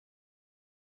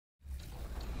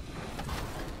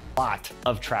lot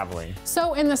of traveling.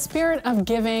 So in the spirit of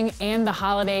giving and the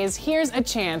holidays, here's a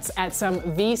chance at some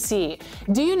VC.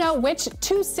 Do you know which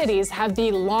two cities have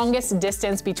the longest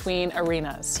distance between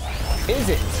arenas? Is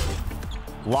it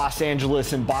Los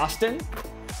Angeles and Boston,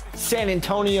 San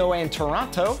Antonio and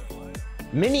Toronto,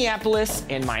 Minneapolis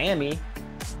and Miami,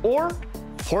 or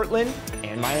Portland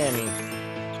and Miami?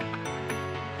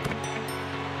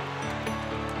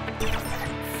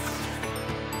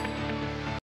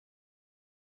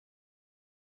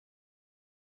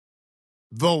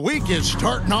 The week is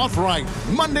starting off right.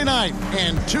 Monday night,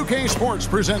 and 2K Sports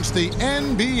presents the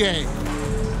NBA.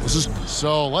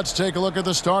 So let's take a look at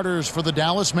the starters for the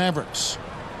Dallas Mavericks.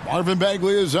 Marvin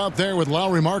Bagley is out there with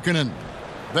Lauri Markkanen.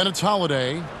 Then it's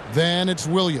Holiday. Then it's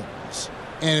Williams.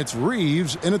 And it's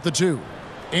Reeves in at the 2.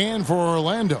 And for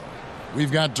Orlando,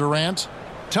 we've got Durant.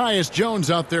 Tyus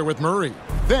Jones out there with Murray.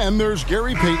 Then there's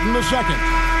Gary Payton II.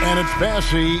 And it's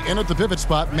Bassey in at the pivot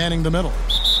spot, manning the middle.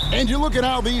 And you look at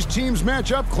how these teams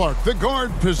match up, Clark. The guard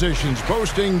positions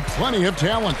boasting plenty of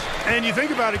talent. And you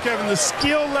think about it, Kevin, the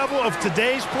skill level of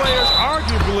today's players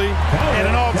arguably at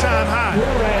an all-time high.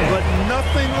 But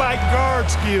nothing like guard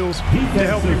skills to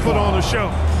help you put on a show.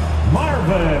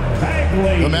 Marvin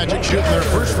Bagley. The Magic shooting their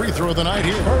first free throw of the night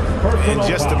here. And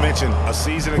just to mention, a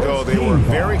season ago, they were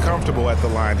very comfortable at the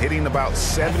line, hitting about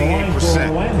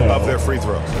 78% of their free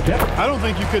throws. I don't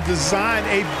think you could design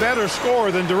a better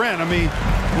scorer than Durant. I mean,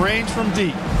 range from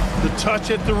deep, the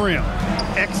touch at the rim,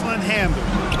 excellent handle,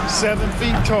 7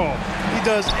 feet tall. He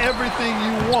does everything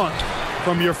you want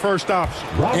from your first option.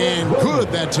 And good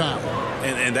that time.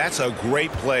 And that's a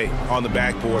great play on the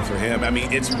backboard for him. I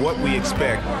mean, it's what we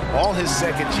expect. All his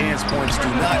second chance points do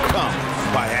not come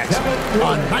by accident.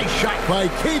 A nice shot by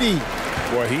KD.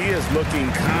 Boy, he is looking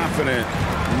confident.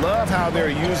 Love how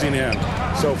they're using him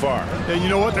so far. And you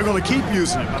know what? They're going to keep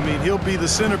using him. I mean, he'll be the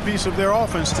centerpiece of their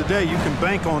offense today. You can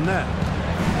bank on that.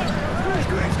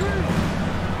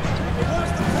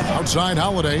 Outside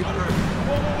Holiday.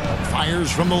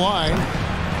 Fires from the line.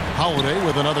 Holiday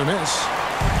with another miss.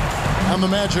 And the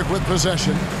Magic with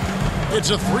possession.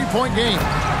 It's a three-point game.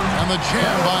 And the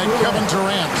jam by Kevin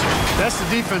Durant. That's the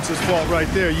defense's fault right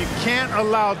there. You can't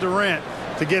allow Durant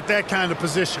to get that kind of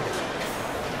position.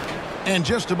 And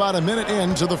just about a minute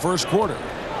into the first quarter.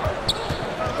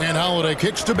 And Holiday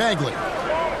kicks to Bagley.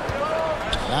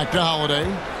 Back to Holiday.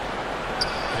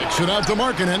 Kicks it out to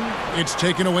Markkanen. It's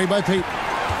taken away by Payton.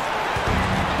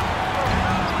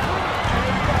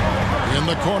 In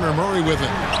the corner, Murray with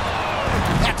it.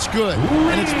 That's good.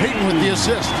 And it's Payton with the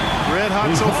assist. Red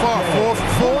hot so far. 4 for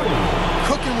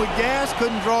 4. Cooking with gas.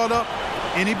 Couldn't draw it up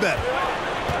any better.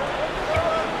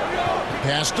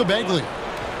 Pass to Bagley.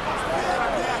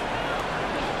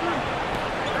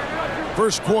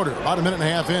 First quarter, about a minute and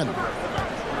a half in.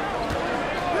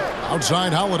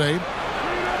 Outside Holiday.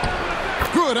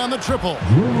 Good on the triple.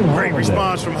 Great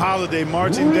response from Holiday,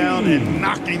 marching down and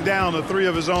knocking down a 3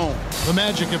 of his own. The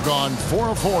Magic have gone 4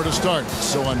 of 4 to start,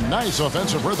 so a nice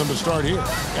offensive rhythm to start here.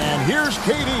 And here's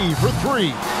KD for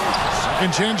 3.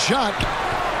 Second chance shot.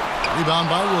 Rebound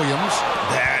by Williams.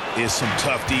 That is some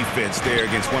tough defense there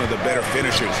against one of the better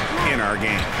finishers in our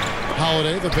game.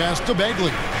 Holiday, the pass to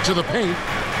Bagley. To the paint.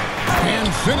 And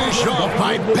finish off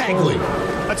by Bagley.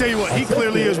 I tell you what, he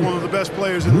clearly is one of the best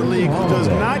players in the league who does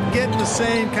not get the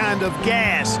same kind of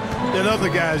gas that other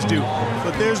guys do.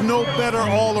 But there's no better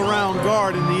all-around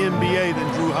guard in the NBA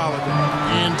than Drew Holiday.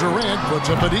 And Durant puts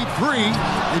up a deep 3.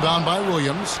 Rebound by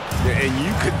Williams. And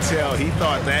you could tell he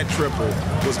thought that triple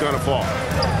was going to fall.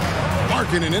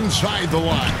 Markkanen inside the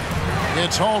line.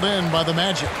 It's hauled in by the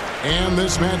Magic. And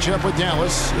this matchup with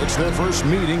Dallas, it's their first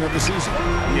meeting of the season.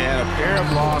 Yeah, a pair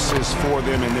of losses for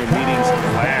them in their meetings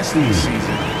last season.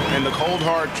 And the cold,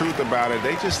 hard truth about it,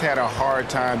 they just had a hard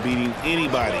time beating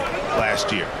anybody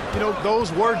last year. You know,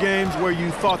 those were games where you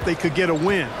thought they could get a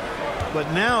win. But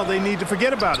now they need to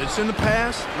forget about it. It's in the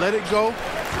past, let it go,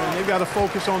 and they've got to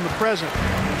focus on the present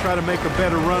and try to make a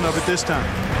better run of it this time.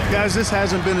 Guys, this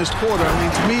hasn't been his quarter. I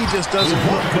mean, to me, he just doesn't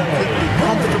look completely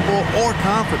comfortable or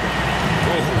confident.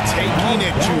 Taking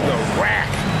it to the rack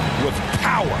with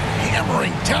power.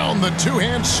 Hammering down the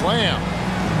two-hand slam.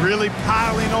 Really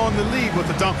piling on the lead with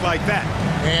a dunk like that.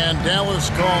 And Dallas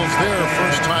calls their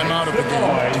first time out of the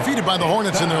game. Defeated by the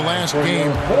Hornets in their last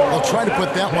game. They'll try to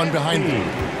put that one behind them.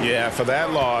 Yeah, for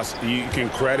that loss, you can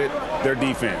credit their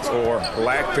defense or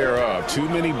lack thereof. Too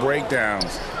many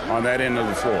breakdowns on that end of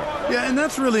the floor. Yeah, and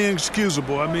that's really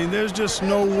inexcusable. I mean, there's just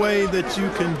no way that you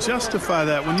can justify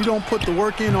that. When you don't put the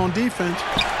work in on defense,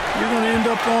 you're going to end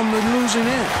up on the losing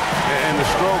end. And the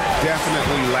stroke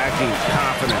definitely lacking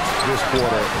confidence this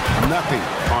quarter. Nothing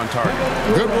on target.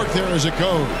 Good work there as it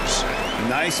goes.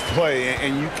 Nice play,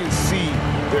 and you can see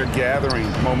they're gathering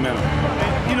momentum.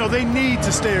 And, you know, they need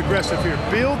to stay aggressive here.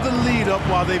 Build the lead up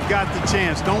while they've got the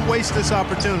chance. Don't waste this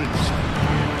opportunity.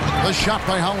 The shot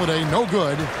by Holiday, no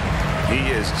good. He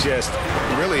is just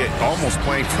really almost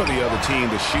playing for the other team.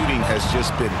 The shooting has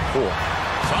just been poor.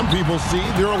 Some people see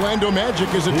the Orlando Magic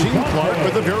as a team, Clark,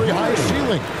 with a very high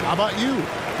ceiling. How about you?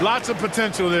 Lots of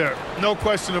potential there. No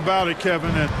question about it,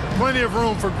 Kevin, and plenty of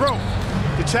room for growth.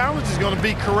 The challenge is going to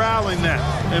be corralling that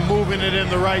and moving it in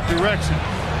the right direction.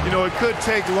 You know, it could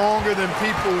take longer than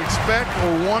people expect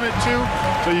or want it to,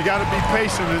 so you got to be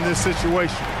patient in this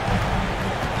situation.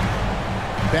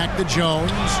 Back to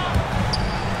Jones.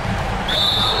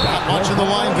 Not much in the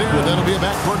line there. That'll be a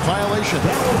backcourt violation.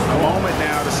 A moment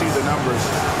now to see the numbers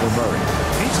for Murray.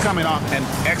 He's coming off an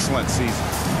excellent season.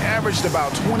 Averaged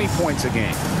about 20 points a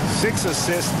game, 6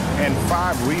 assists, and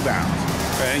 5 rebounds.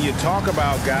 And you talk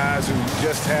about guys who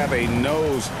just have a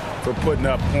nose for putting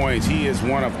up points. He is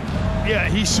one of them. Yeah,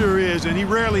 he sure is, and he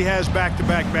rarely has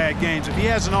back-to-back bad games. If he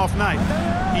has an off night,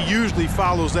 he usually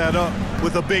follows that up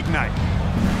with a big night.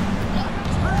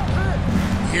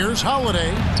 Here's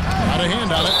Holiday. Got a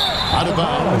hand on it. Out of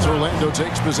bounds. Orlando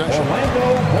takes possession.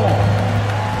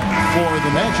 For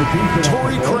the Magic,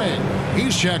 Torrey Craig.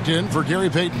 He's checked in for Gary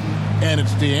Payton. And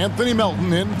it's DeAnthony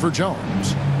Melton in for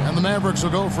Jones. And the Mavericks will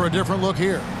go for a different look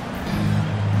here.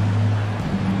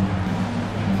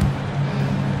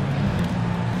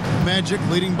 Magic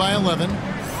leading by 11.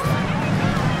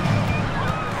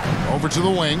 Over to the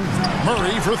wing.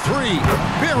 Murray for 3.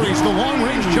 Buries the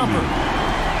long-range jumper.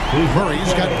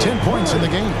 Murray's got 10 points in the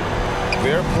game.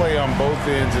 Their play on both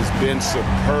ends has been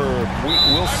superb.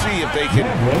 We'll see if they can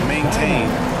maintain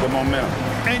the momentum.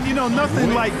 And, you know,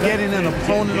 nothing like getting an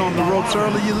opponent on the ropes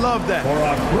early. You love that.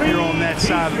 You're on that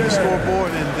side of the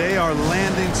scoreboard, and they are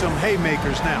landing some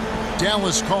haymakers now.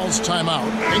 Dallas calls timeout.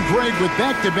 And, Greg, with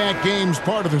back-to-back games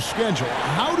part of the schedule,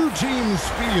 how do teams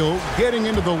feel getting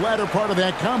into the latter part of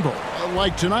that combo,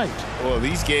 like tonight? Well,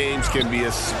 these games can be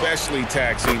especially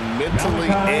taxing mentally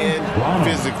and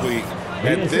physically.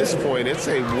 At this point, it's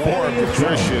a war of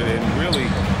attrition, and really,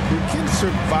 who can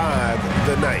survive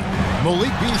the night?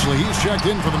 Malik Beasley, he's checked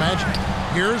in for the Magic.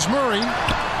 Here's Murray.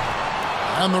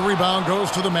 And the rebound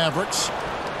goes to the Mavericks.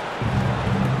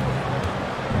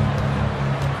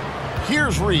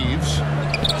 Here's Reeves.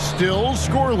 Still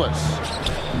scoreless.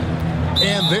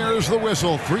 And there's the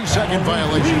whistle. 3-second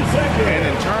violation. And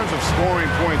in terms of scoring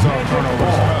points on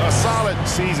turnovers, a solid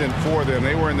season for them.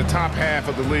 They were in the top half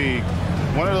of the league.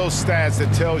 One of those stats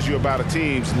that tells you about a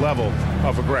team's level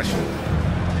of aggression.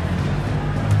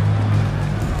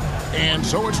 And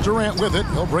so it's Durant with it.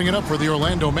 He'll bring it up for the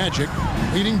Orlando Magic,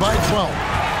 leading by 12.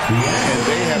 And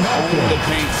they have owned the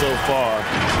paint so far,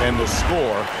 and the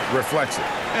score reflects it.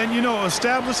 And, you know,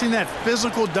 establishing that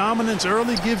physical dominance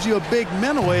early gives you a big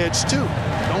mental edge, too.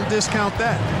 Don't discount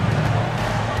that.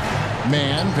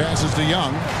 Mann passes to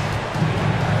Young.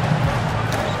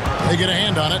 They get a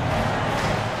hand on it.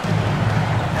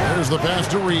 There's the pass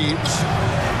to Reeves.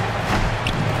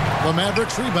 The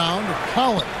Mavericks rebound.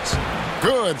 Collins.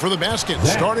 Good for the basket.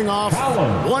 Starting off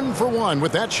 1 for 1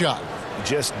 with that shot.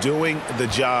 Just doing the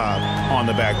job on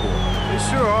the backboard. They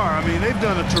sure are. I mean, they've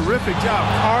done a terrific job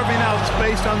carving out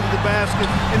space under the basket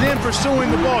and then pursuing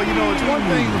the ball. You know, it's one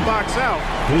thing to box out,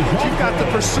 but you've got to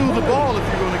pursue the ball if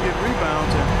you're going to get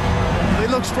rebounds. And they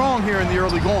look strong here in the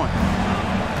early going.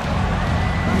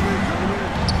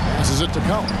 Passes it to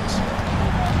Collins.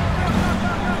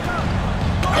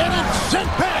 And it's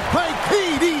sent back by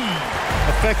KD.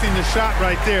 Affecting the shot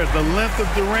right there. The length of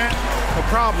Durant, a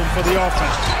problem for the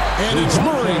offense. And it's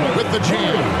Murray with the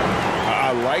jam.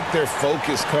 I like their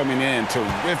focus coming in.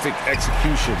 Terrific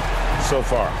execution so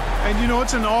far. And, you know,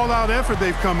 it's an all-out effort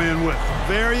they've come in with.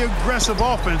 Very aggressive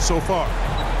offense so far.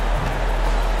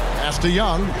 Pass to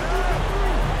Young.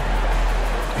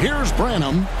 Here's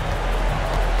Branham.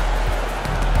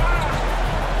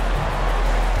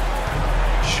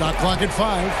 Shot clock at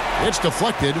 5. It's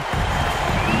deflected.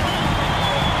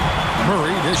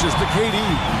 Murray dishes to KD.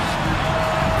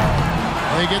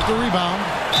 They get the rebound.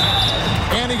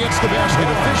 And he gets the basket.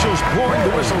 Officials blowing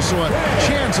the whistle, so a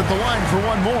chance at the line for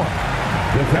one more.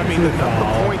 I mean, the number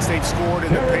of points they've scored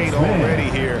in the paint already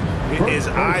here is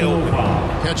eye-opening.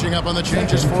 Catching up on the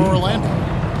changes for Orlando.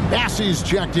 Bassey's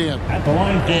checked in.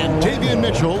 And Davion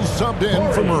Mitchell subbed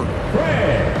in for Murray.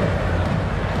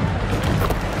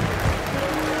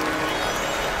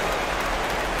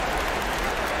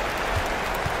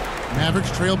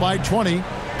 Mavericks trail by 20.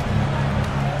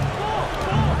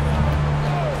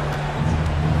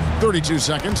 32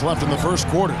 seconds left in the first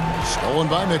quarter. Stolen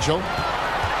by Mitchell.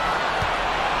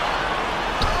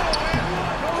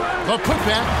 The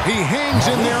putback, he hangs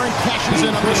in there and cashes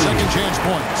in on the second chance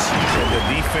points. And the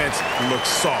defense looks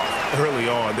soft early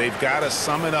on. They've got to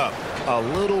sum it up. A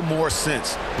little more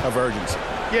sense of urgency.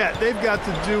 Yeah, they've got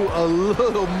to do a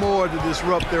little more to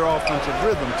disrupt their offensive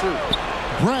rhythm, too.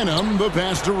 Branham, the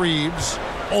pass to Reeves.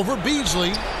 Over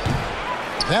Beasley.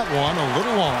 That one a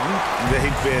little long.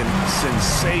 They've been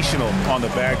sensational on the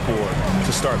backboard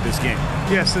to start this game.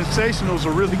 Yeah, sensational is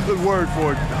a really good word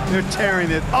for it. They're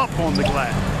tearing it up on the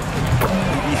glass.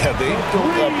 Yeah, they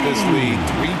built up this lead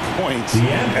 3 points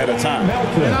at a time.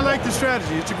 And I like the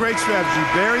strategy. It's a great strategy.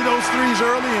 Bury those threes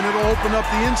early, and it'll open up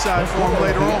the inside for them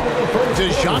later on.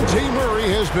 DeJounte Murray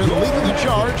has been leading the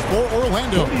charge for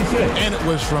Orlando. And it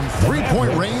was from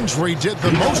three-point range where he did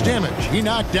the most damage. He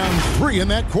knocked down 3 in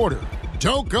that quarter.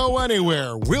 Don't go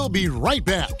anywhere. We'll be right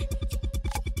back.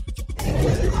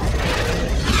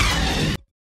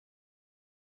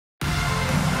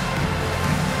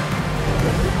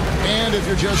 And if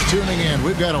you're just tuning in,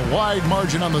 we've got a wide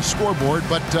margin on the scoreboard,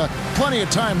 but plenty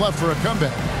of time left for a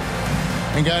comeback.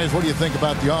 And guys, what do you think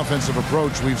about the offensive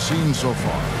approach we've seen so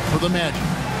far for the Magic?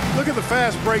 Look at the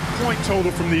fast break point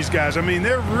total from these guys. I mean,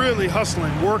 they're really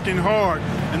hustling, working hard,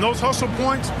 and those hustle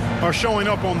points are showing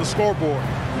up on the scoreboard.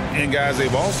 And guys,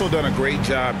 they've also done a great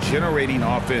job generating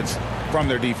offense from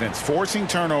their defense, forcing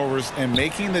turnovers and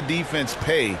making the defense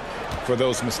pay for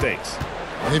those mistakes.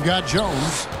 They've got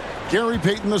Jones. Gary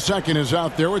Payton II is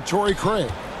out there with Torrey Craig.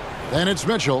 Then it's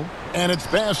Mitchell, and it's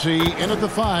Bassey in at the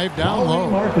 5 down low.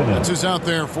 That's who's out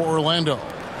there for Orlando.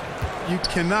 You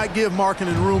cannot give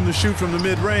Markkanen room to shoot from the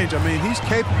mid-range. I mean, he's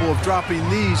capable of dropping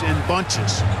these in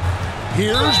bunches.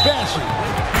 Here's Bassey.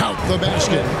 Count the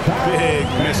basket. Big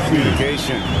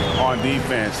miscommunication on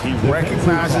defense. He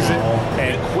recognizes it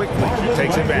and quickly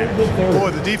takes advantage.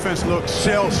 Boy, the defense looks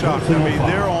shell-shocked. I mean,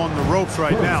 they're on the ropes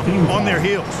right now, on their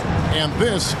heels. And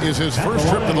this is his first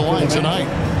trip to the line tonight.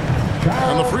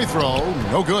 And the free throw,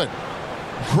 no good.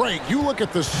 Greg, you look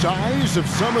at the size of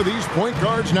some of these point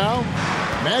guards now.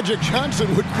 Magic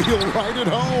Johnson would feel right at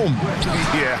home.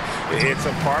 Yeah, it's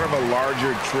a part of a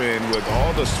larger trend with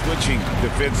all the switching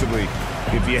defensively.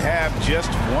 If you have just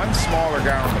one smaller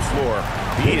guy on the floor,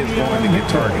 he is going to get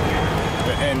targeted.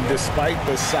 And despite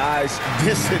the size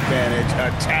disadvantage,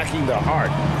 attacking the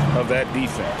heart of that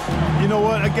defense. You know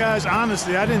what, guys,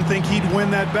 honestly, I didn't think he'd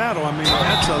win that battle. I mean,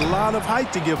 that's a lot of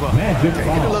height to give up. Taking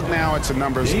a look now at some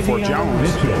numbers for Jones,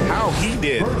 how he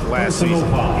did last season.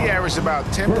 He averaged about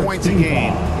 10 points a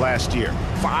game last year,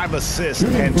 5 assists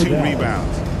and 2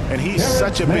 rebounds. And he's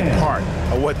such a big part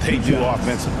of what they do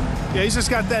offensively. Yeah, he's just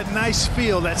got that nice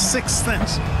feel, that sixth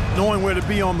sense, knowing where to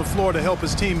be on the floor to help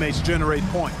his teammates generate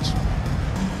points.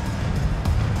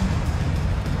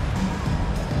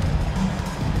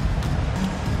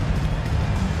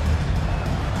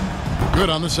 Good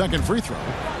on the second free throw.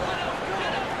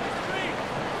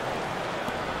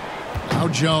 Now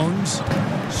Jones,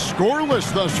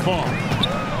 scoreless thus far.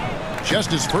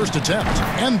 Just his first attempt,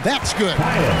 and that's good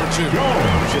for 2.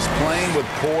 Just playing with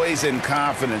poise and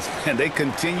confidence, and they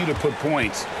continue to put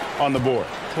points on the board.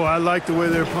 Well, I like the way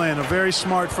they're playing. A very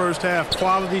smart first half,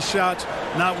 quality shots,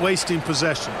 not wasting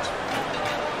possessions.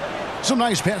 Some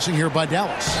nice passing here by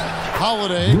Dallas.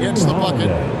 Holiday gets the bucket.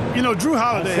 You know, Drew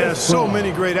Holiday has so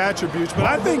many great attributes, but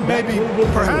I think maybe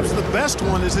perhaps the best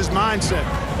one is his mindset.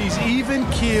 He's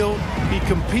even-keeled, he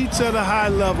competes at a high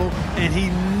level, and he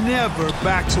never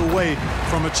backs away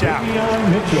from a challenge.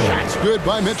 Shots good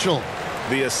by Mitchell.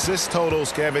 The assist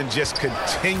totals, Kevin, just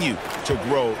continue to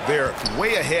grow. They're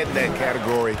way ahead in that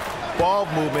category. Ball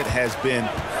movement has been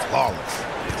flawless.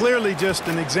 Clearly just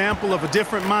an example of a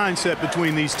different mindset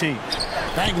between these teams.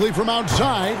 Bagley from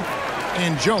outside,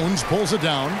 and Jones pulls it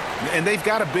down. And they've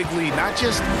got a big lead, not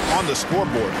just on the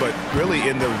scoreboard, but really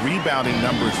in the rebounding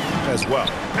numbers as well.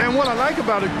 And what I like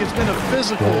about it, it's been a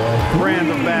physical brand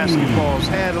of basketball. It's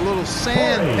had a little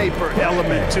sandpaper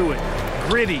element to it,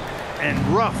 gritty and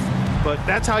rough, but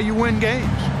that's how you win games.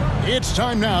 It's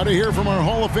time now to hear from our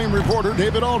Hall of Fame reporter,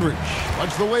 David Aldridge.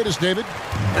 What's the latest, David?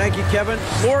 Thank you, Kevin.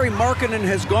 Lauri Markkanen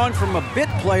has gone from a bit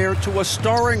player to a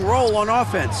starring role on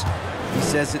offense. He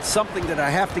says it's something that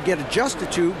I have to get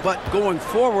adjusted to, but going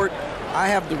forward, I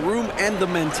have the room and the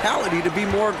mentality to be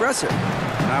more aggressive.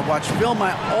 When I watch film,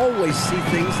 I always see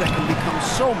things that can become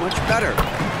so much better.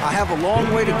 I have a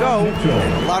long way to go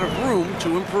and a lot of room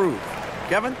to improve.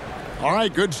 Kevin? All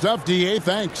right, good stuff, D.A.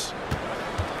 Thanks.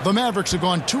 The Mavericks have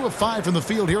gone 2 of 5 from the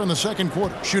field here in the second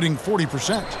quarter, shooting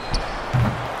 40%.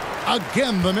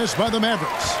 Again, the miss by the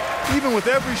Mavericks. Even with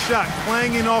every shot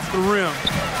clanging off the rim,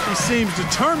 he seems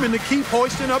determined to keep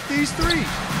hoisting up these threes.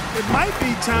 It might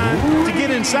be time to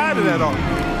get inside of that arc.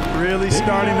 Really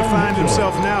starting to find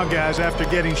himself now, guys, after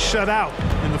getting shut out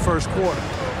in the first quarter.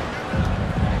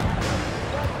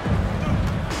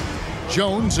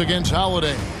 Jones against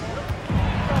Holiday.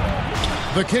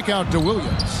 The kick out to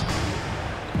Williams.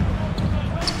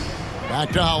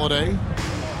 Back to Holiday.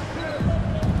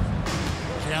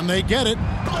 Can they get it?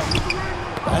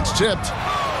 That's tipped.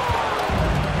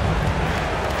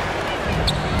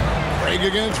 Craig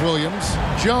against Williams.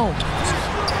 Jones.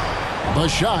 The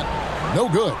shot. No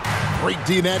good. Great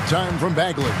D that time from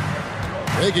Bagley.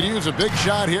 They could use a big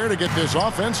shot here to get this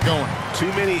offense going. Too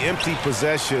many empty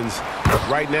possessions.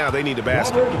 Right now, they need a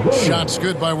basket. Shot's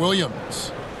good by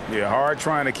Williams. Yeah, hard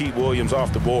trying to keep Williams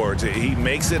off the boards. He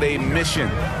makes it a mission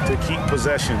to keep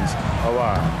possessions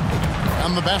alive.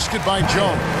 And the basket by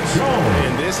Jones.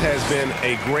 And this has been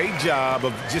a great job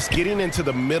of just getting into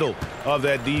the middle of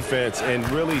that defense and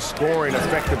really scoring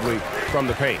effectively from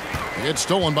the paint. It's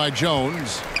stolen by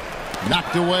Jones.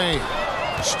 Knocked away.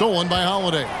 Stolen by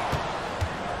Holiday.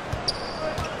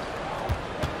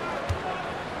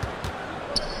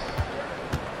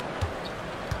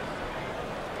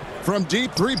 From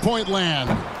deep three-point land.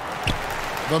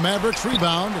 The Mavericks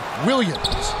rebound.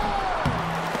 Williams.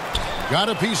 Got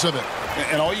a piece of it.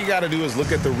 And all you got to do is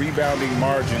look at the rebounding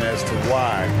margin as to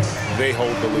why they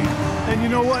hold the lead. And you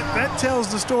know what? That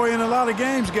tells the story in a lot of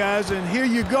games, guys. And here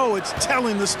you go. It's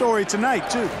telling the story tonight,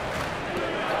 too.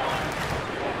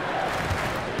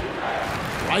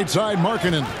 Right side,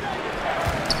 Markkanen.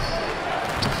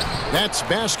 That's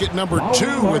basket number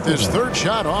 2 with his third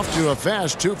shot off to a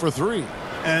fast 2 for 3.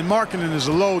 And Markkanen is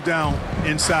a low down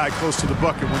inside close to the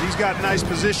bucket. When he's got nice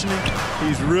positioning,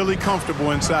 he's really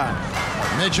comfortable inside.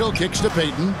 Mitchell kicks to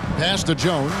Payton. Pass to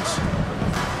Jones.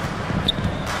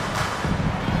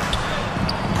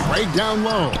 Craig down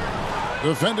low.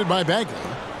 Defended by Bagley.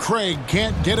 Craig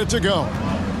can't get it to go.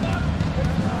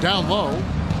 Down low.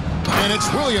 And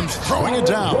it's Williams throwing it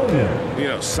down. You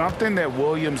know, something that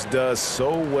Williams does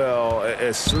so well,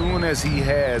 as soon as he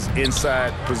has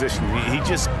inside position, he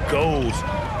just goes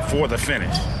for the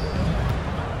finish.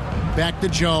 Back to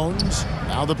Jones.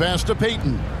 Now the pass to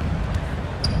Payton.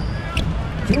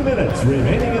 2 minutes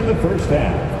remaining in the first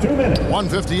half. 2 minutes.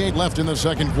 1:58 left in the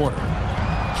second quarter.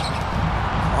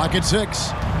 Clock at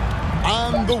 6.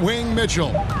 On the wing,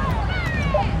 Mitchell.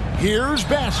 Here's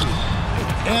Bassey.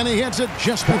 And he hits it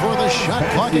just before the shot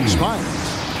clock expires.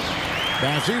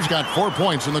 Bassey's got 4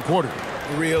 points in the quarter.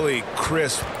 Really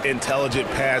crisp, intelligent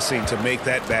passing to make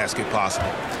that basket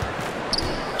possible.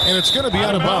 And it's going to be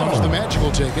out of bounds. The Magic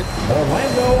will take it.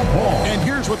 Orlando ball. And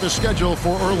here's what the schedule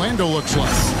for Orlando looks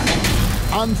like.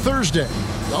 On Thursday,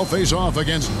 they'll face off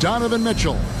against Donovan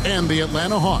Mitchell and the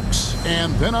Atlanta Hawks.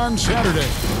 And then on Saturday,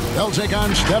 they'll take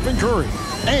on Stephen Curry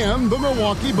and the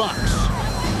Milwaukee Bucks.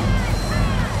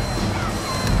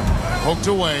 Poked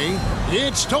away.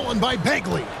 It's stolen by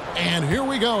Bagley. And here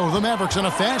we go. The Mavericks in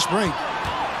a fast break.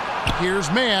 Here's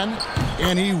Mann.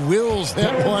 And he wills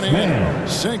that one in.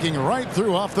 Sinking right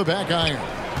through off the back iron.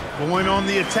 Going on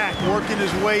the attack, working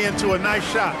his way into a nice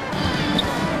shot.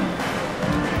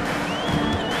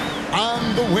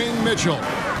 On the wing, Mitchell.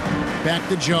 Back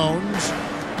to Jones.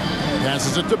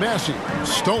 Passes it to Bassey.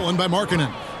 Stolen by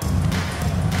Markkanen.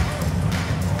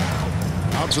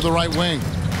 Out to the right wing.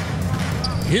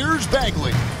 Here's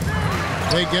Bagley.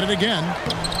 They get it again.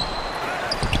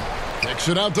 Kicks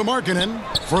it out to Markkanen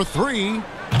for 3.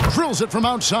 Drills it from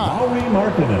outside.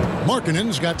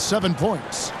 Markkanen's got 7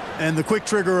 points. And the quick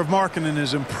trigger of Markkanen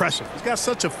is impressive. He's got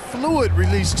such a fluid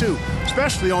release, too,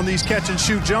 especially on these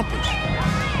catch-and-shoot jumpers.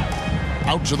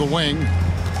 Out to the wing.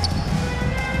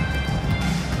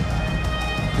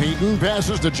 Payton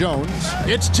passes to Jones.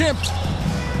 It's tipped.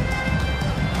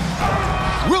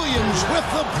 Williams with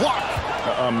the block.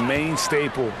 A main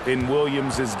staple in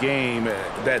Williams' game,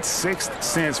 that sixth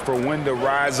sense for when to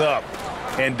rise up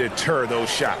and deter those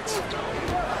shots.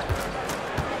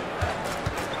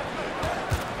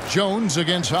 Jones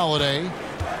against Holiday.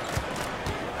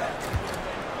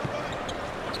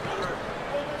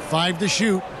 5 to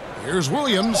shoot. Here's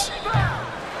Williams.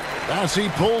 Bassey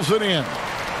pulls it in.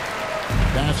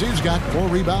 Bassey's got 4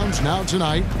 rebounds now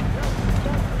tonight.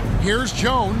 Here's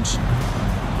Jones.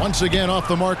 Once again off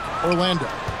the mark, Orlando.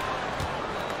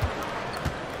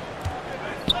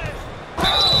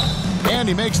 And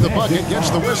he makes the bucket, gets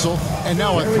the whistle, and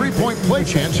now a 3-point play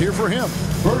chance here for him.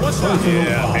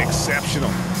 Yeah,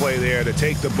 exceptional play there to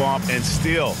take the bump and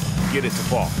still get it to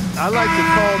fall. I like to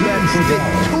call that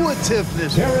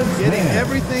stick-to-itiveness, getting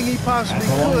everything he possibly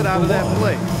could out of that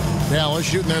play. Dallas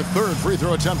shooting their 3rd free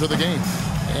throw attempt of the game.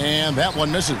 And that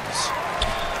one misses.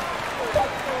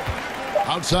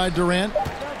 Outside Durant.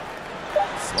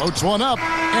 Floats one up,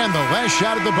 and the last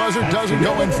shot at the buzzer doesn't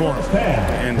go in for him.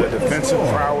 And the defensive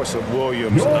prowess of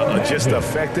Williams, just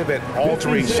effective at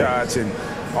altering shots and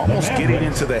almost getting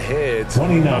into the heads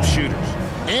of shooters.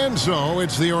 And so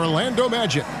it's the Orlando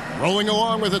Magic rolling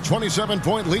along with a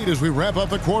 27-point lead as we wrap up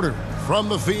the quarter. From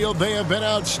the field, they have been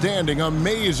outstanding,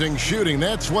 amazing shooting.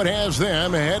 That's what has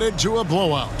them headed to a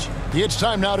blowout. It's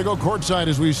time now to go courtside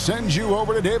as we send you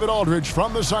over to David Aldridge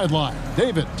from the sideline.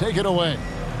 David, take it away.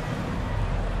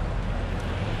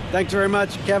 Thanks very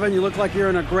much, Kevin. You look like you're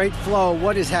in a great flow.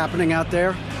 What is happening out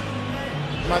there?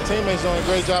 My teammates doing a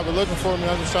great job of looking for me.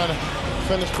 I'm just trying to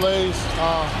finish plays.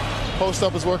 Post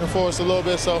up is working for us a little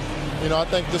bit, so I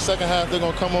think the second half they're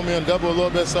going to come on me and double a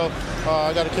little bit, so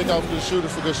I got to kick out for the shooter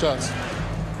for good shots.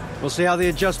 We'll see how the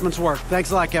adjustments work.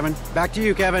 Thanks a lot, Kevin. Back to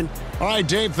you, Kevin. All right,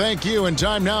 Dave, thank you. And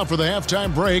time now for the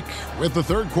halftime break with the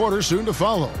third quarter soon to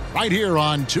follow right here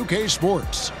on 2K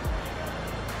Sports.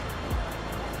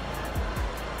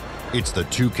 It's the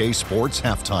 2K Sports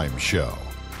Halftime Show.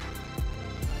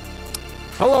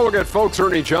 Hello again, folks.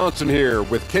 Ernie Johnson here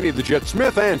with Kenny the Jet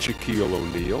Smith and Shaquille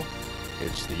O'Neal.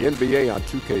 It's the NBA on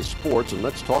 2K Sports, and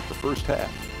let's talk the first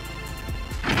half.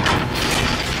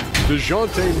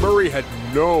 DeJounte Murray had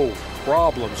no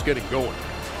problems getting going.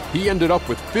 He ended up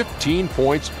with 15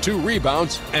 points, 2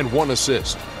 rebounds, and 1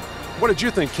 assist. What did you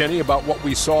think, Kenny, about what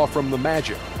we saw from the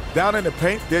Magic? Down in the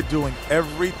paint, they're doing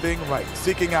everything right,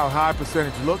 seeking out high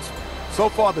percentage looks. So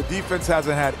far, the defense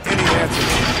hasn't had any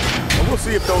answers. And we'll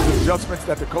see if those adjustments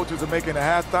that the coaches are making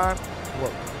at halftime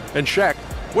work. And Shaq,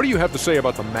 what do you have to say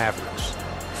about the Mavericks?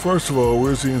 First of all,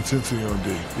 where's the intensity on D?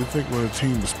 You think when a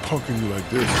team is punking you like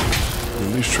this, you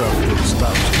at least try to put a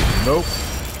stop to it. Nope.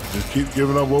 Just keep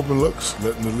giving up open looks,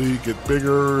 letting the league get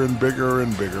bigger and bigger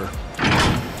and bigger.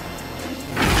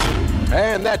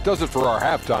 And that does it for our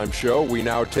halftime show. We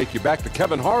now take you back to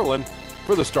Kevin Harlan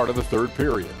for the start of the third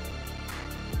period.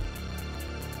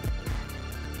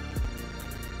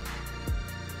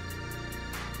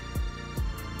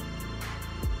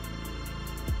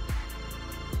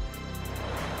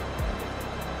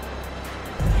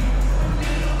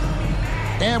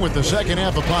 And with the second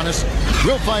half upon us,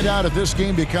 we'll find out if this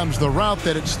game becomes the route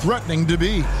that it's threatening to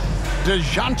be.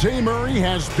 DeJounte Murray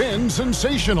has been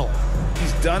sensational.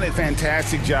 He's done a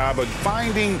fantastic job of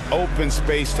finding open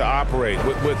space to operate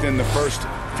within the first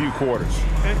few quarters.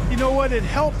 And you know what? It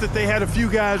helped that they had a few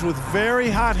guys with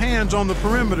very hot hands on the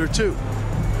perimeter, too.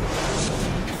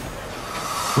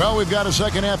 Well, we've got a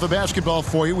second half of basketball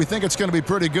for you. We think it's going to be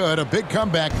pretty good. A big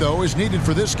comeback, though, is needed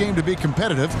for this game to be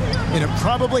competitive, and it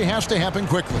probably has to happen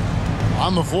quickly.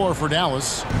 On the floor for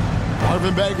Dallas,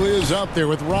 Marvin Bagley is out there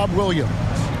with Rob Williams.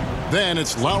 Then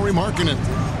it's Lauri Markkanen.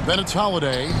 Then it's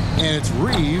Holiday, and it's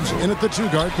Reeves in at the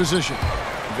two-guard position.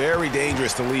 Very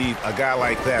dangerous to leave a guy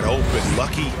like that open.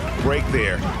 Lucky break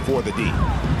there for the D.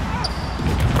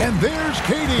 And there's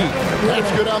Katie.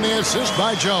 That's good on the assist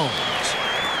by Jones.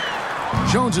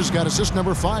 Jones has got assist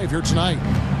number 5 here tonight.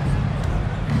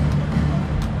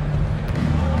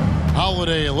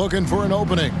 Holiday looking for an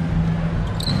opening.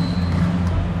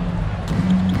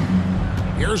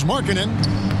 Here's Markkanen.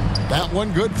 That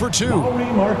one good for 2.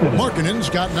 Markkanen's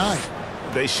got 9.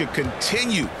 They should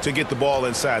continue to get the ball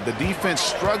inside. The defense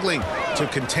struggling to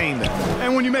contain them.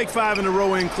 And when you make 5 in a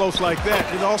row in close like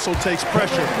that, it also takes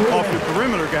pressure off your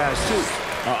perimeter guys, too.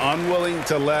 Unwilling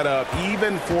to let up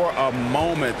even for a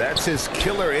moment. That's his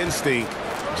killer instinct,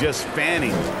 just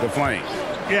fanning the flames.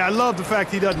 Yeah, I love the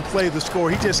fact he doesn't play the score.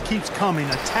 He just keeps coming,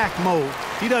 attack mode.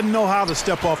 He doesn't know how to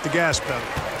step off the gas pedal.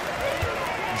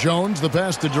 Jones, the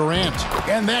pass to Durant.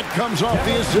 And that comes off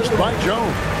the assist by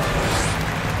Jones.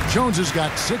 Jones has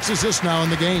got 6 assists now in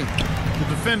the game. The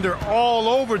defender all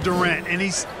over Durant, and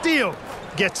he still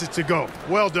gets it to go.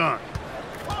 Well done.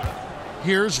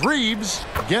 Here's Reeves,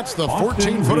 gets the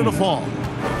 14-footer to fall.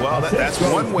 Well, that's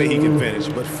one way he can finish,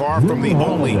 but far from the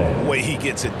only way he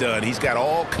gets it done. He's got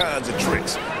all kinds of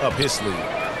tricks up his sleeve.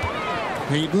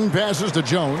 Peyton passes to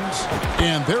Jones,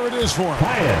 and there it is for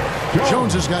him.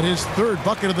 Jones has got his 3rd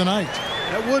bucket of the night.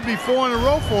 That would be 4 in a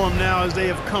row for him now as they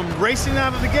have come racing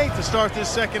out of the gate to start this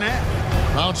second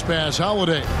half. Bounce pass,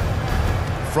 Holiday.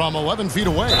 From 11 feet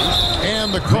away,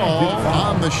 and the call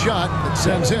on the shot that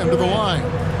sends him to the line.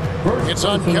 It's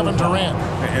on Kevin Durant.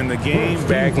 And the game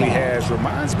Bagley has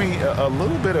reminds me a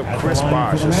little bit of Chris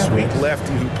Bosh, a sweet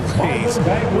lefty who plays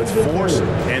with force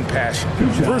and passion.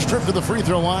 First trip to the free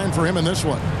throw line for him in this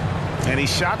one. And he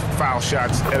shot foul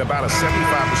shots at about a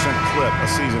 75% clip a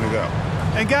season ago.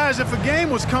 And guys, if a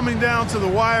game was coming down to the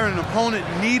wire and an opponent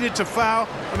needed to foul,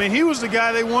 I mean, he was the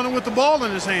guy they wanted with the ball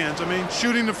in his hands. I mean,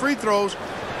 shooting the free throws.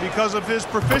 because of his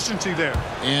proficiency there.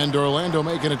 And Orlando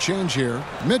making a change here.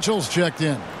 Mitchell's checked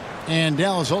in. And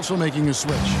Dallas also making a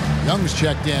switch. Young's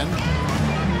checked in.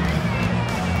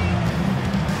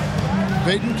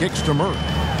 Payton kicks to Murray.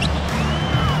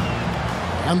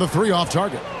 And the three off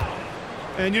target.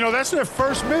 And, you know, that's their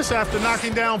first miss after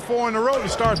knocking down 4 in a row to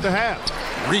start the half.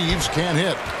 Reeves can't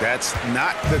hit. That's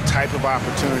not the type of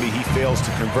opportunity he fails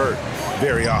to convert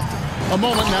very often. A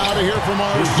moment now to hear from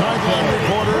our sideline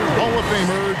reporter, Hall of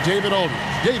Famer David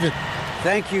Aldridge. David.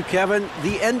 Thank you, Kevin.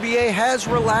 The NBA has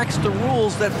relaxed the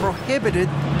rules that prohibited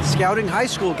scouting high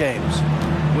school games.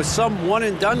 With some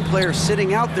one-and-done players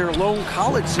sitting out their lone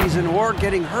college season or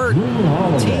getting hurt,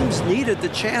 teams needed the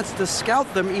chance to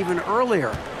scout them even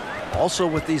earlier. Also,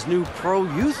 with these new pro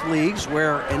youth leagues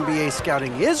where NBA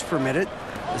scouting is permitted,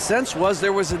 the sense was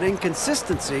there was an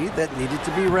inconsistency that needed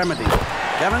to be remedied.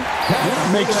 Kevin?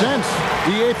 Makes sense.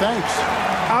 EA, thanks.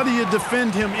 How do you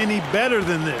defend him any better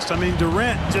than this? I mean,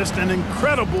 Durant, just an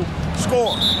incredible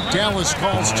score. Dallas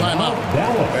calls timeout.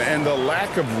 And the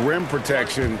lack of rim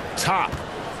protection, top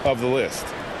of the list.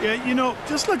 Yeah, you know,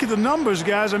 just look at the numbers,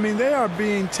 guys. I mean, they are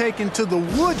being taken to the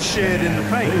woodshed in the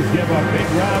paint. Please give a big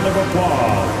round of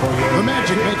applause for your The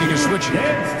Magic making a switch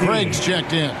here. Craig's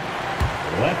checked in.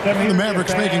 And the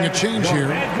Mavericks making a change here.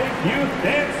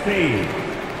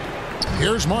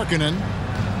 Here's Markkanen.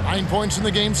 9 points in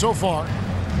the game so far.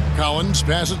 Collins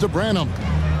passes to Branham.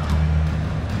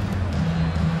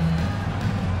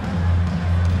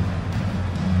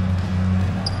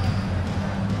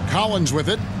 Collins with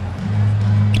it.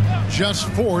 Just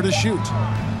 4 to shoot.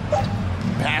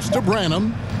 Pass to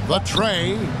Branham. The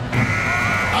tray.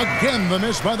 Again, the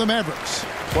miss by the Mavericks.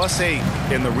 +8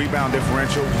 in the rebound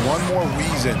differential. One more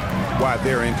reason why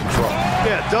they're in control.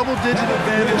 Yeah, double-digit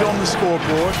advantage on the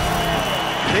scoreboard.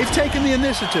 They've taken the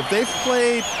initiative. They've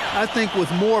played, I think,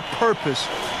 with more purpose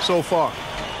so far.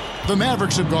 The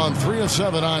Mavericks have gone 3 of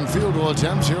 7 on field goal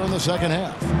attempts here in the second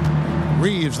half.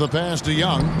 Reeves the pass to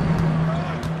Young.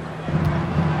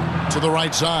 To the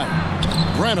right side.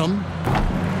 Branham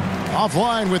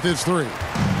offline with his 3.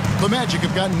 The Magic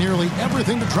have gotten nearly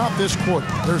everything to drop this quarter.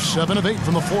 They're 7 of 8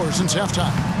 from the floor since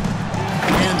halftime.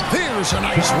 And there's a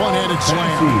nice one-handed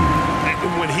slam.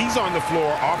 When he's on the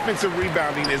floor, offensive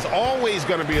rebounding is always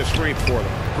going to be a strength for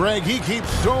them. Greg, he keeps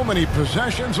so many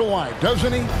possessions alive,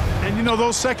 doesn't he? And, you know,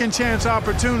 those second-chance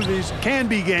opportunities can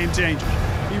be game-changers.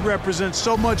 He represents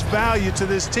so much value to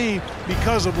this team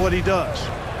because of what he does.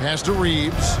 Pass to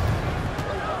Reeves.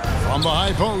 From the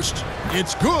high post,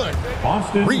 it's good.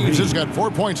 Reeves has got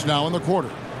 4 points now in the quarter.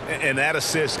 And that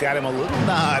assist got him a little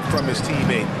nod from his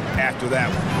teammate after that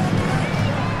one.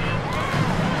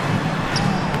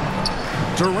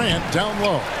 Durant down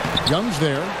low. Young's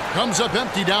there. Comes up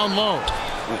empty down low.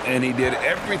 And he did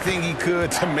everything he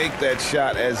could to make that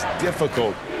shot as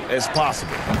difficult as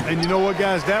possible. And you know what,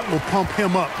 guys? That will pump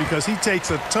him up because he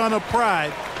takes a ton of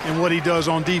pride in what he does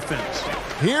on defense.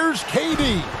 Here's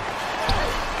KD.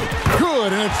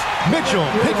 Good, and it's Mitchell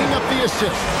picking up the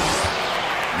assist.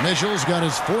 Mitchell's got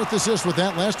his 4th assist with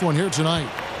that last one here tonight.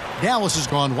 Dallas has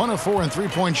gone 1 of 4 in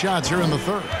 3-point shots here in the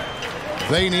third.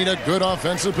 They need a good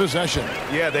offensive possession.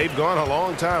 Yeah, they've gone a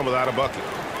long time without a bucket.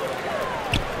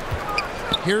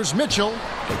 Here's Mitchell.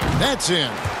 That's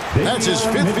in. That's his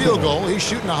 5th field goal. He's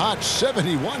shooting a hot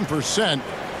 71%,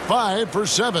 5 for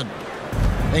 7.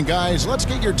 And guys, let's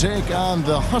get your take on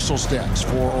the hustle stats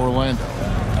for Orlando.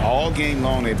 All game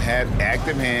long, they've had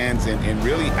active hands and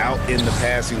really out in the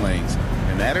passing lanes.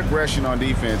 And that aggression on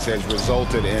defense has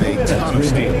resulted in a ton of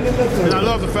steals. And I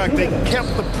love the fact they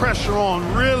kept the pressure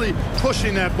on, really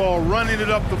pushing that ball, running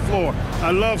it up the floor.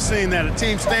 I love seeing that. A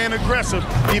team staying aggressive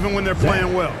even when they're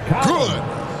playing well. Good.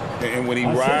 And when he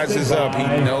rises up, he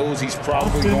knows he's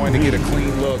probably going to get a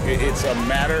clean look. It's a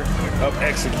matter of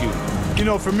executing. You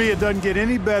know, for me, it doesn't get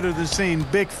any better than seeing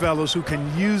big fellas who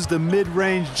can use the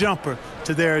mid-range jumper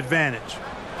to their advantage.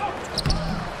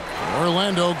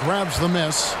 Orlando grabs the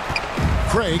miss.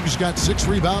 Craig's got 6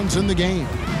 rebounds in the game.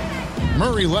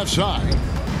 Murray left side.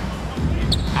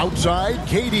 Outside,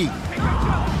 KD.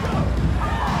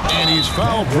 And he's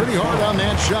fouled pretty hard on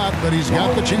that shot, but he's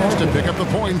got the chance to pick up the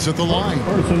points at the line.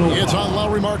 It's on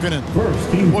Lauri Markkanen.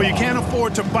 Well, you can't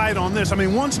afford to bite on this. I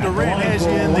mean, once Durant has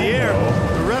you in the air,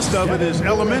 the rest of it is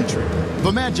elementary.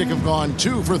 The Magic have gone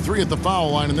 2 for 3 at the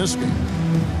foul line in this game.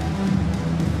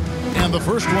 And the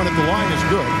first one at the line is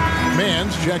good.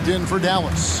 Mann's checked in for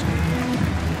Dallas.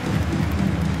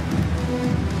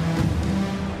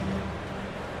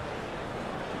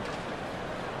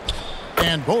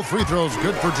 And both free throws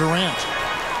good for Durant.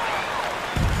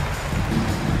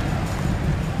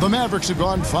 The Mavericks have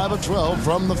gone 5 of 12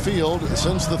 from the field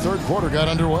since the third quarter got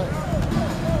underway.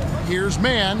 Here's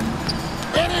man.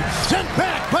 And it's sent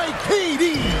back by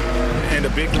KD. And a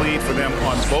big lead for them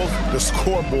on both the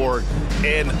scoreboard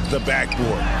and the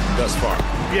backboard thus far.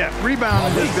 Yeah,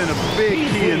 rebounding has been a big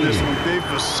key in this one. They've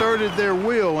asserted their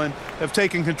will and have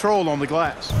taken control on the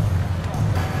glass.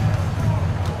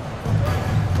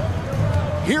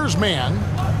 Here's man.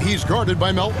 He's guarded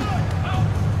by Melton.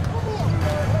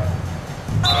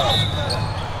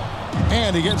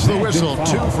 And he gets the whistle.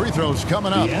 2 free throws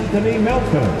coming up. Anthony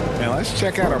Melton. Now let's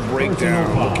check out a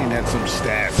breakdown looking at some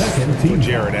stats for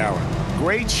Jared Allen.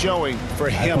 Great showing for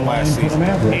him last season.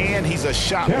 And he's a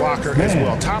shot blocker as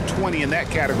well. Top 20 in that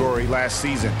category last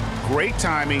season. Great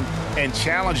timing and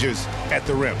challenges at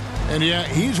the rim. And yeah,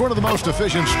 he's one of the most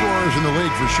efficient scorers in the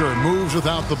league for sure. Moves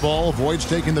without the ball, avoids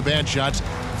taking the bad shots.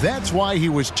 That's why he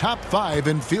was top 5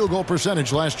 in field goal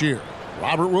percentage last year.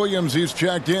 Robert Williams, he's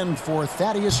checked in for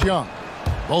Thaddeus Young.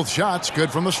 Both shots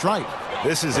good from the stripe.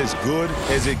 This is as good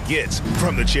as it gets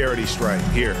from the charity stripe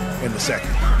here in the second.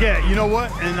 Yeah, you know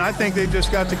what? And I think they've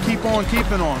just got to keep on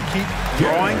keeping on. Keep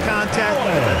drawing contact,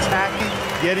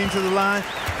 attacking, getting to the line.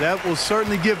 That will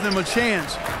certainly give them a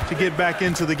chance to get back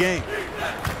into the game.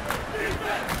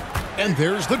 And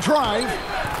there's the drive.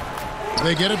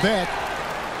 They get it back.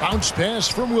 Bounce pass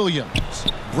from Williams.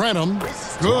 Branham,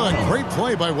 good. Great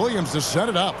play by Williams to set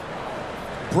it up.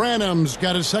 Branham's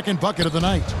got his second bucket of the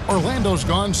night. Orlando's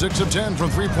gone 6 of 10 from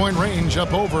three-point range,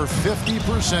 up over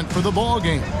 50% for the ball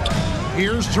game.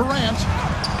 Here's Durant,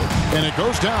 and it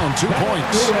goes down 2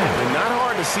 points. And not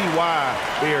hard to see why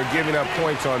they are giving up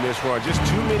points on this run. Just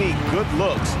too many good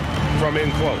looks from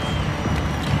in close.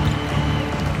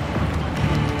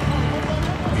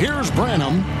 Here's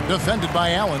Branham, defended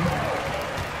by Allen.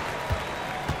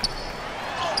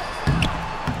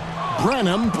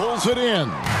 Branham pulls it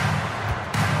in.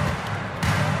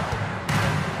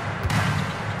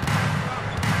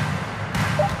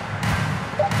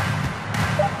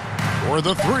 For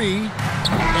the 3,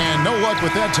 and no luck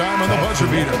with that time on the buzzer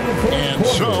beater. And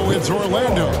so it's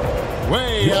Orlando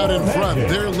way out in front.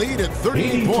 Their lead at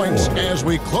 38 points as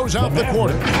we close out the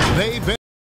quarter. They've been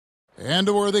and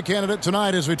a worthy candidate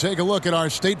tonight as we take a look at our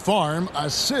State Farm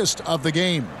assist of the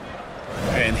game.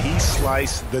 And he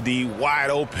sliced the D wide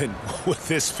open with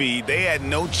this feed. They had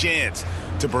no chance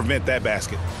to prevent that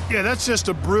basket. Yeah, that's just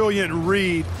a brilliant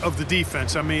read of the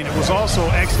defense. I mean, it was also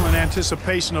excellent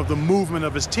anticipation of the movement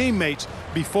of his teammates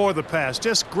before the pass.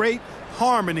 Just great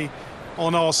harmony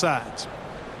on all sides.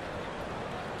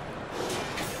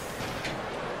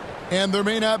 And there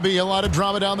may not be a lot of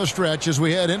drama down the stretch as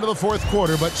we head into the fourth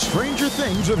quarter, but stranger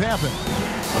things have happened.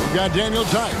 We've got Daniel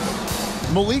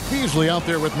Tice, Malik Beasley out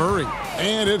there with Murray,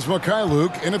 and it's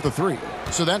Mikhailuk in at the 3.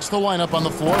 So that's the lineup on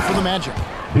the floor for the Magic.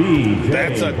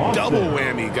 That's a double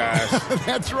whammy, guys.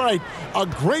 That's right. A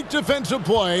great defensive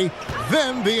play,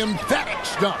 then the emphatic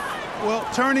stuff. Well,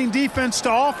 turning defense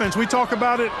to offense, we talk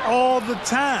about it all the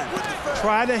time.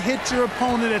 Try to hit your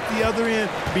opponent at the other end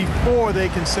before they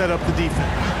can set up the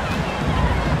defense.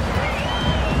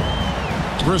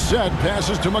 Brissett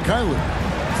passes to Mikhailuk.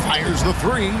 Fires the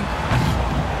 3.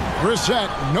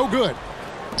 Brissett, no good.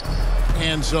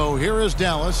 And so here is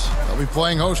Dallas. They'll be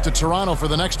playing host to Toronto for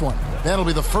the next one. That'll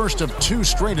be the first of 2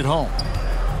 straight at home.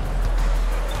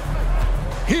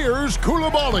 Here's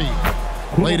Coulibaly.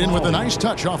 Played in with a nice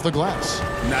touch off the glass.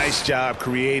 Nice job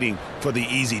creating for the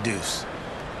easy deuce.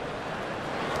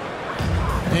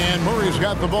 And Murray's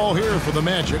got the ball here for the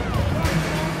Magic.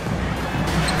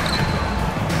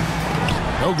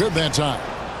 No good that time.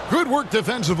 Good work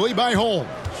defensively by Holmes.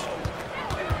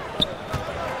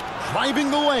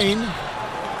 Driving the lane.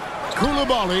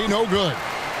 Coulibaly, no good.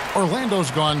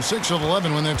 Orlando's gone 6 of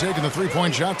 11 when they've taken the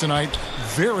 3-point shot tonight.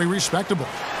 Very respectable.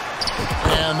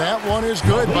 And that one is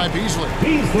good by Beasley.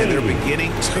 And they're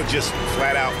beginning to just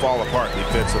flat out fall apart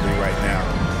defensively right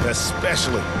now,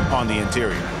 especially on the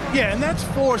interior. Yeah, and that's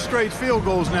 4 straight field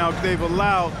goals now they've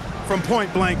allowed from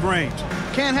point-blank range.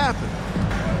 Can't happen.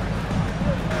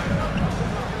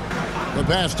 The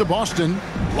pass to Boston.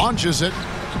 Launches it.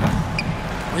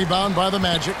 Rebound by the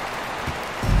Magic.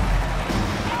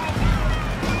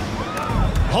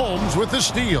 Holmes with the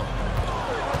steal.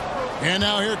 And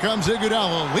now here comes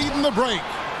Iguodala leading the break.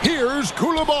 Here's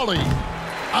Coulibaly.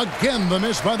 Again the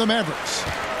miss by the Mavericks.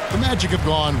 The Magic have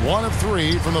gone 1 of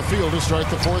 3 from the field to start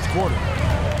the fourth quarter.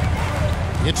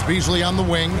 It's Beasley on the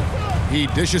wing. He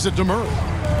dishes it to Murray.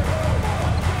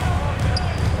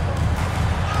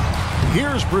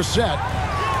 Here's Brissett.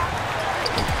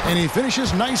 And he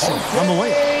finishes nicely on the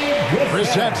way.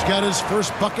 Brissett's got his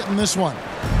first bucket in this one.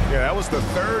 Yeah, that was the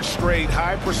 3rd straight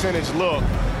high percentage look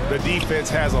the defense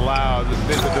has allowed.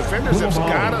 The defenders have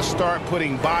got to start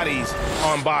putting bodies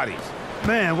on bodies.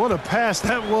 Man, what a pass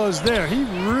that was there. He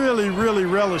really, really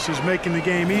relishes making the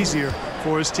game easier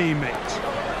for his teammates.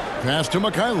 Pass to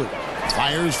Mikhailuk.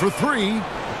 Fires for three.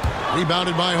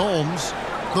 Rebounded by Holmes.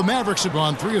 The Mavericks have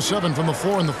gone 3 of 7 from the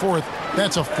floor in the fourth.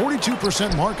 That's a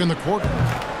 42% mark in the quarter.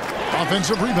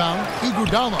 Offensive rebound,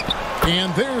 Iguodala.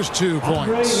 And there's 2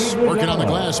 points. Working on the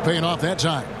glass, paying off that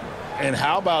time. And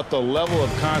how about the level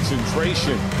of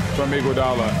concentration from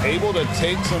Iguodala? Able to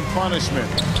take some punishment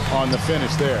on the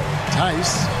finish there.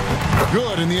 Tice.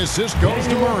 Good, and the assist goes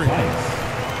to Murray.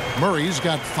 Murray's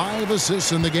got 5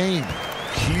 assists in the game.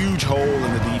 Huge hole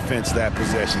in the defense that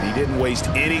possession. He didn't waste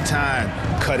any time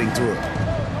cutting through.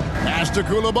 Pass to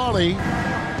Coulibaly.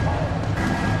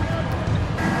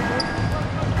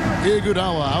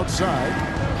 Iguodala outside.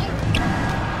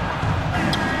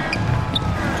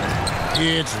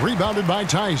 It's rebounded by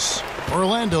Tice.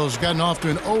 Orlando's gotten off to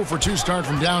an 0 for 2 start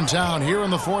from downtown here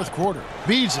in the fourth quarter.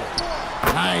 Beasley.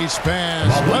 Nice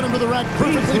pass. Led him to the rack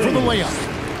perfectly for the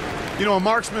layup. You know, a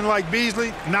marksman like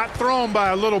Beasley, not thrown by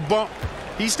a little bump.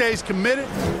 He stays committed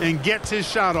and gets his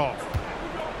shot off.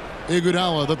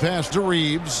 Iguodala, the pass to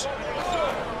Reeves.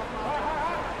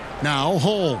 Now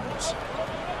Holmes.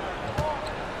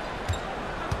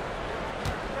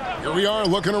 Here we are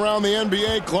looking around the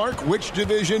NBA. Clark, which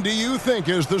division do you think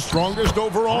is the strongest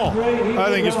overall? I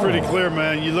think it's pretty clear,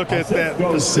 man. You look at that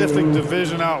Pacific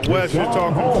Division out west. You're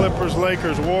talking Clippers,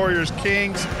 Lakers, Warriors,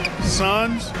 Kings,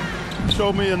 Suns.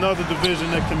 Show me another division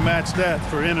that can match that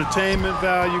for entertainment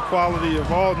value, quality of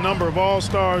number of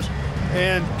all-stars,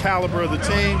 and caliber of the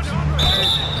teams.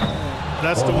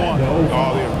 That's the one.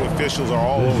 All the officials are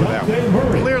all over that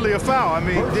one. Clearly a foul. I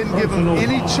mean, didn't give them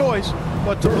any choice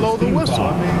but to blow the whistle.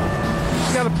 I mean,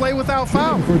 you got to play without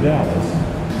foul. For Dallas,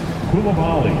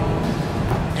 Coulibaly.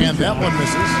 And that one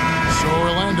misses. So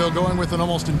Orlando going with an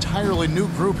almost entirely new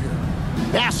group here.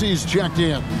 Bassey's checked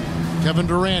in. Kevin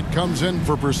Durant comes in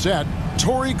for Brissett.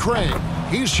 Torrey Craig,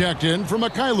 he's checked in for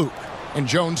Mikhailuk. And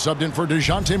Jones subbed in for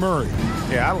DeJounte Murray.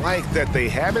 Yeah, I like that they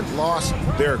haven't lost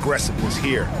their aggressiveness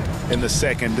here in the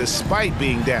second, despite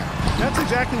being down. That's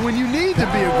exactly when you need to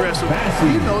be aggressive.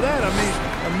 You know that. I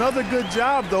mean, another good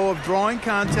job, though, of drawing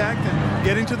contact and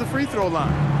getting to the free throw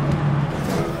line.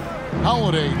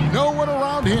 Holiday, no one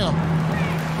around him.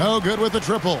 No good with the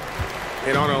triple.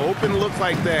 And on an open look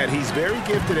like that, he's very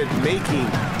gifted at making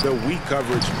the weak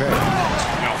coverage pay.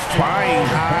 Now flying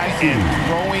high and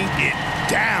throwing it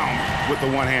down with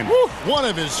the one-hand. One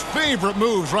of his favorite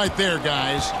moves right there,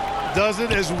 guys. Does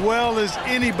it as well as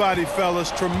anybody,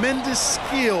 fellas. Tremendous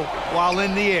skill while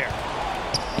in the air.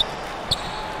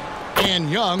 And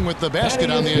Young with the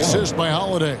basket on the assist by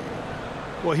Holiday.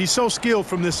 Well, he's so skilled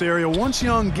from this area. Once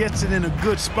Young gets it in a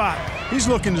good spot, he's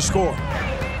looking to score.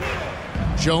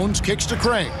 Jones kicks to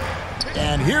Craig.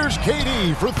 And here's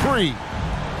KD for 3.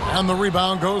 And the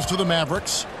rebound goes to the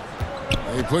Mavericks.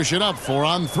 They push it up 4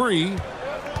 on 3.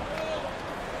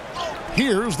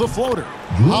 Here's the floater.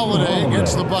 Holiday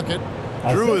gets the bucket.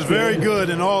 Drew is very good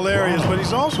in all areas, but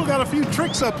he's also got a few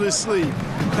tricks up his sleeve.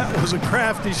 That was a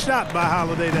crafty shot by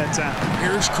Holiday that time.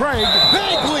 Here's Craig.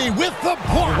 Bagley with the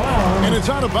block. And it's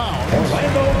out of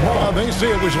bounds. They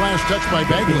say it was last touched by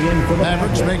Bagley.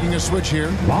 Mavericks making a switch here.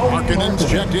 Markkanen's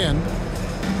checked in.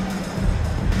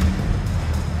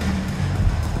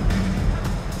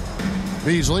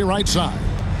 Beasley right side.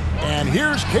 And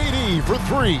here's KD for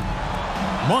 3.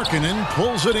 Markkanen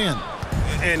pulls it in.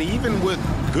 And even with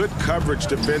good coverage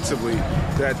defensively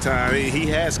that time, he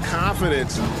has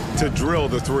confidence to drill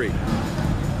the 3.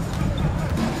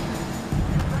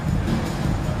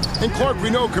 And Clark, we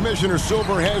know Commissioner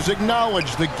Silver has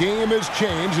acknowledged the game has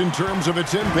changed in terms of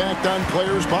its impact on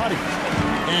players' bodies.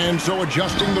 And so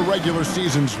adjusting the regular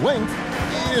season's length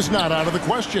is not out of the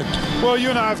question. Well, you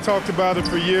and I have talked about it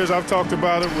for years. I've talked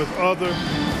about it with other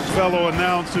fellow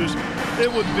announcers.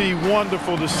 It would be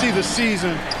wonderful to see the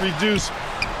season reduced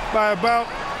by about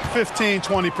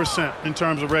 15–20% in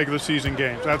terms of regular season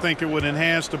games. I think it would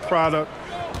enhance the product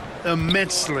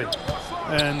immensely.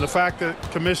 And the fact that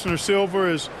Commissioner Silver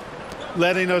is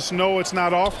letting us know it's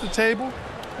not off the table,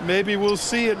 maybe we'll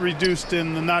see it reduced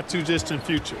in the not-too-distant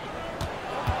future.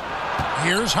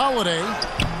 Here's Holiday.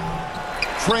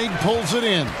 Craig pulls it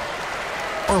in.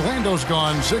 Orlando's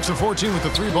gone 6 of 14 with the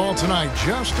 3 ball tonight,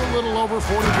 just a little over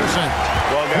 40%.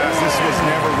 Well, guys, this was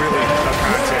never really a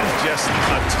contest, just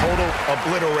a total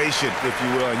obliteration, if you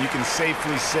will. And you can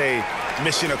safely say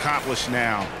mission accomplished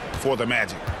now for the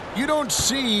Magic. You don't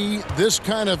see this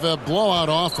kind of a blowout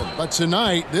often, but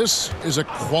tonight this is a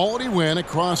quality win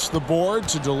across the board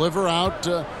to deliver out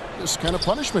this kind of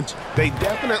punishment. They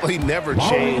definitely never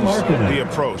changed the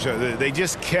approach. They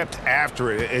just kept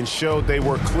after it and showed they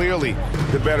were clearly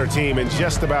the better team in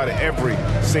just about every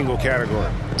single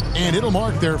category. And it'll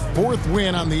mark their 4th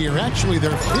win on the year, actually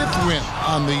their 5th win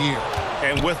on the year.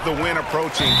 And with the win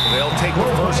approaching, they'll take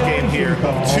the first game here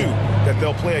of 2 that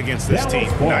they'll play against this team.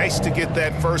 Nice to get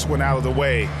that first one out of the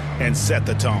way and set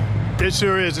the tone. It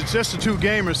sure is. It's just a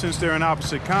 2-gamer since they're in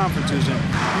opposite conferences, and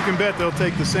you can bet they'll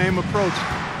take the same approach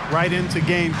right into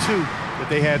game 2 that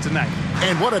they had tonight.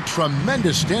 And what a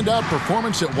tremendous standout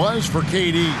performance it was for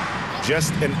KD.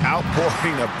 Just an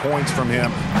outpouring of points from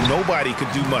him. Nobody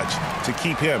could do much to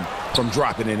keep him from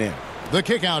dropping it in. The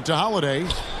kick out to Holiday.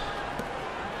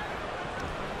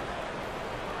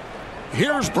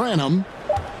 Here's Branham.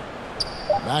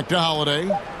 Back to Holiday.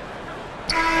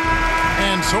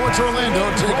 And so it's Orlando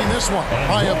taking this one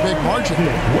by a big margin.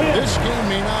 This game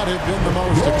may not have been the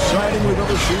most exciting we've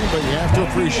ever seen, but you have to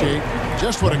appreciate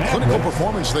just what a clinical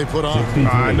performance they put on.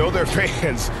 I know their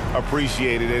fans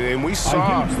appreciated it, and we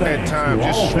saw at times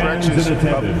just stretches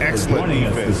of excellent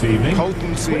defense.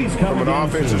 Potency from an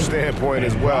offensive standpoint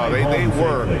as well. They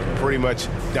were pretty much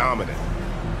dominant.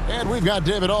 And we've got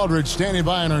David Aldridge standing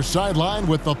by on our sideline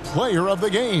with the player of the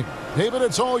game. David,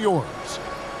 it's all yours.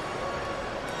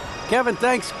 Kevin,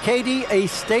 thanks. KD, a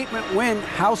statement win.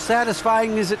 How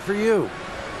satisfying is it for you?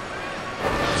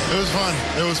 It was fun.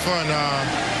 It was fun.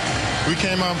 We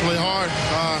came out and played hard.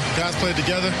 Guys played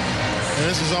together. And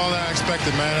this is all I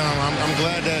expected, man. I'm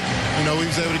glad that, we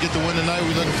was able to get the win tonight.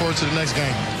 We're looking forward to the next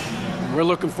game. We're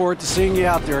looking forward to seeing you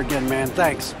out there again, man.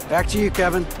 Thanks. Back to you,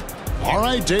 Kevin. All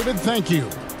right, David, thank you.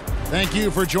 Thank you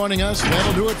for joining us.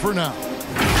 That'll do it for now.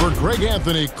 For Greg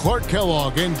Anthony, Clark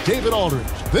Kellogg, and David Aldridge,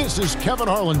 this is Kevin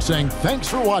Harlan saying thanks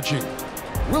for watching.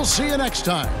 We'll see you next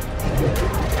time.